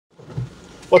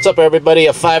What's up, everybody?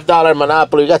 A $5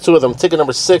 Monopoly. We got two of them. Ticket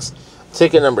number 6,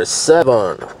 ticket number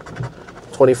 7.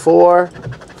 24,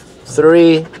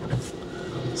 3,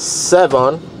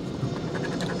 7,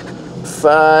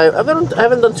 5. I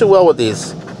haven't done too well with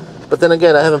these. But then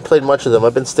again, I haven't played much of them.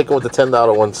 I've been sticking with the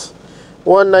 $10 ones.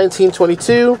 1, 19,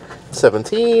 22,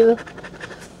 17,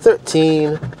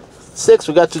 13, 6.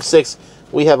 We got 2 6.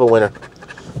 We have a winner.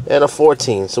 And a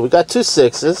 14. So we got 2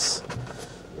 6s.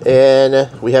 And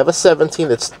we have a 17.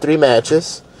 That's 3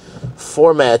 matches.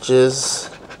 4 matches.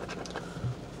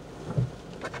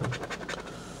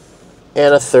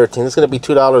 And a 13. It's going to be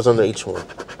 $2 under each one.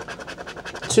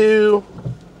 2,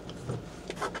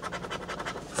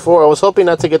 4. I was hoping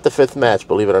not to get the 5th match,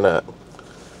 believe it or not.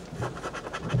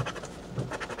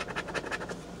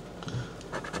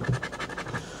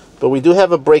 But we do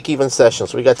have a break-even session,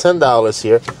 so we got $10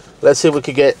 here. Let's see if we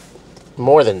could get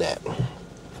more than that.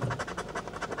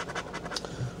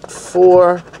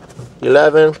 4,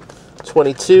 11,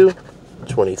 22,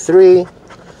 23,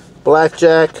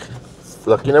 blackjack,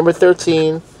 lucky number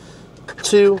 13,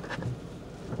 2,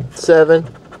 7,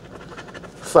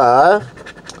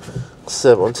 5,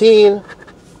 17,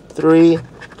 3,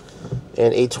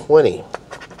 and a 20.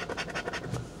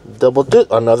 Double dip,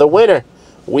 another winner.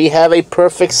 We have a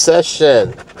perfect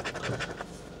session.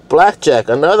 Blackjack,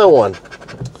 another one.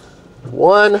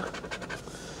 1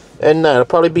 and 9. It'll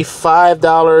probably be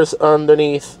 $5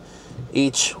 underneath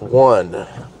each one.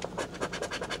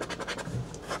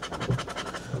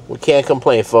 We can't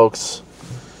complain, folks.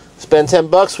 Spend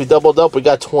 $10, we doubled up, we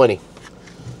got 20.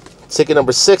 Ticket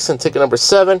number 6 and ticket number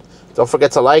 7. Don't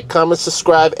forget to like, comment,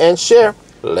 subscribe, and share.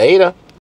 Later.